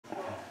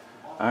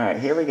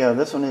Alright, here we go.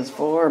 This one is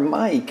for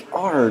Mike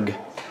Arg.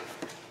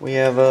 We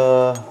have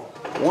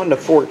 1 to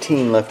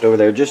 14 left over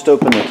there. Just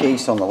opened the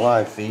case on the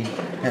live feed.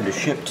 Had to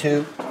ship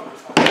 2.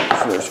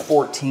 So there's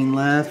 14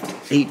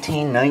 left.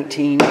 18,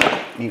 19.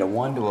 Need a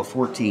 1 to a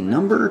 14.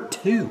 Number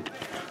 2.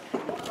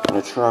 I'm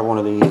going to try one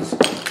of these.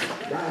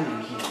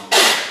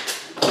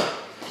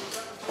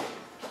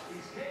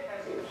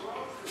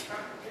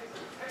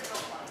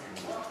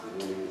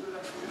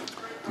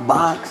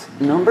 Box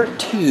number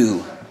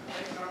 2.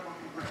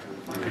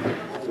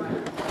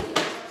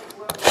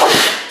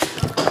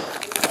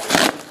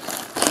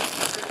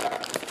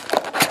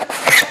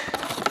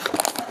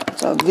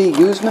 What's up, V.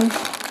 Guzman?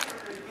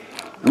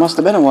 Must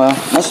have been a while.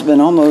 Must have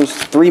been almost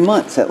 3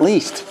 months at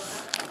least.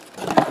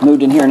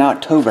 Moved in here in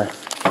October.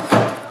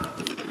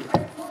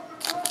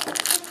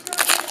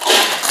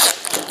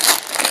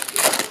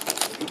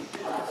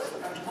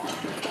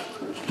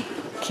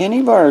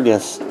 Kenny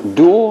Vargas,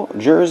 dual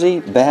jersey,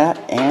 bat,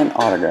 and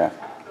autograph.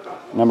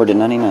 Numbered to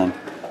 99.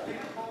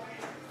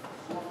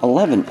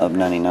 11 of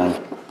 99.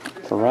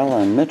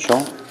 Perella and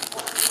Mitchell.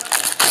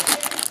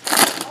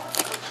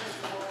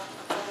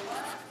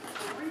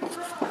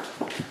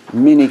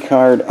 Mini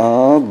card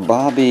of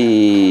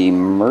Bobby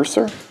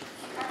Mercer.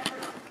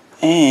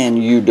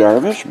 And Yu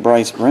Darvish,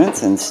 Bryce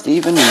Brents, and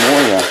Steven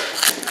Moya.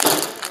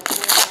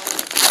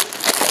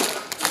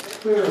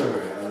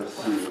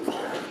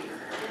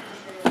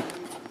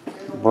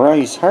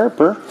 Bryce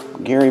Harper,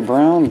 Gary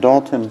Brown,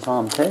 Dalton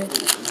Pompey.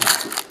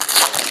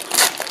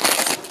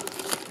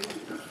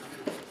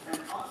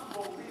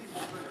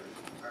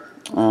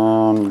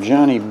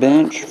 Johnny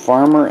Bench,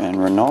 Farmer, and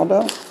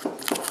Ronaldo.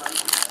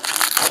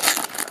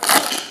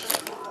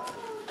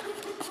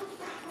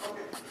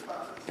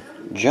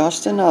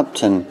 Justin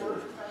Upton.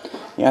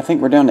 Yeah, I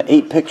think we're down to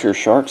 8 pictures,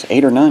 Sharks.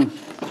 8 or 9.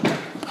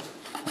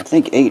 I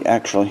think 8,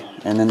 actually.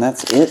 And then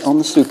that's it on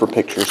the super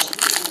pictures.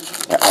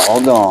 They're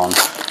all gone.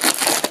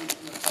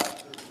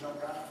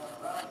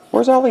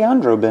 Where's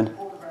Alejandro been?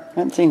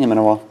 Haven't seen him in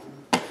a while.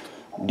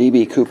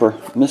 DB Cooper,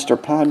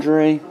 Mr.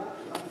 Padre,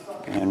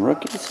 and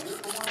rookies.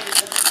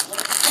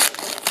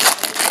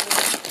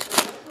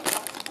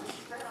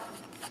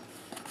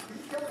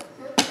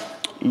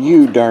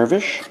 Yu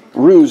Darvish,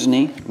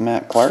 Rusney,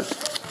 Matt Clark.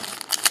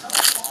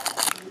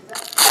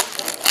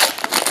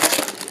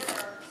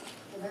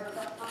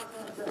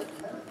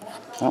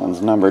 That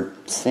one's numbered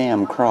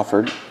Sam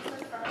Crawford.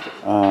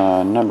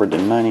 Numbered to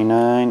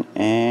 99,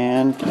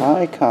 and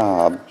Ty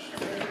Cobb.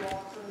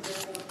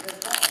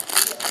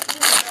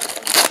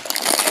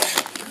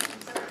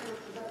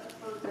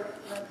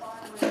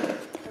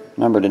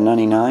 Numbered to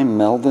 99,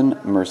 Melvin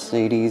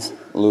Mercedes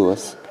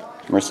Lewis.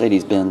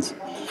 Mercedes-Benz.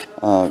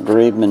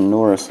 Graveman,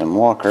 Norris, and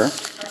Walker.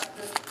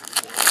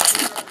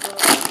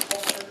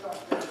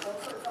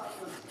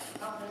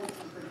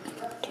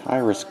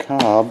 Tyrus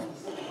Cobb.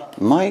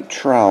 Mike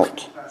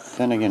Trout,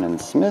 Finnegan,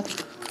 and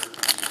Smith.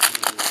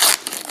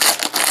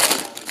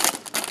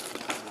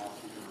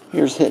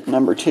 Here's hit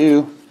number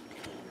 2.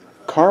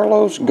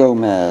 Carlos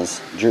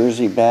Gomez,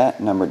 jersey, bat,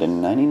 numbered to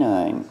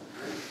 99.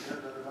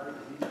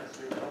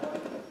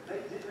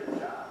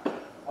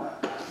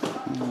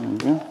 There we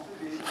go.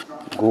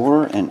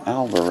 Gore and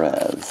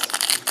Alvarez.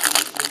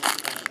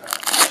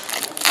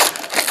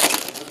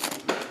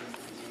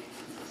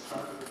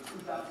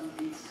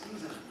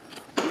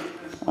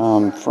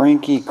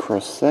 Frankie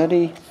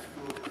Crosetti.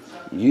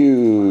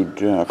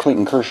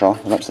 Clayton Kershaw.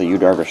 I don't say Yu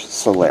Darvish.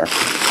 Soler.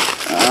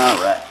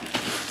 Alright.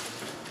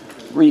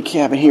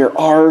 Recap it here.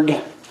 Arg,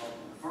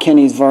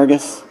 Kenny's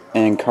Vargas,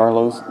 and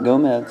Carlos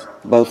Gomez.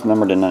 Both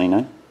numbered to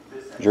 99.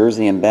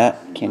 Jersey and bat.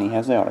 Kenny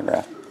has the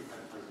autograph.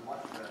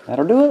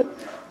 That'll do it.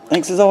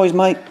 Thanks as always,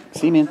 Mike.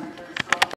 See you, man.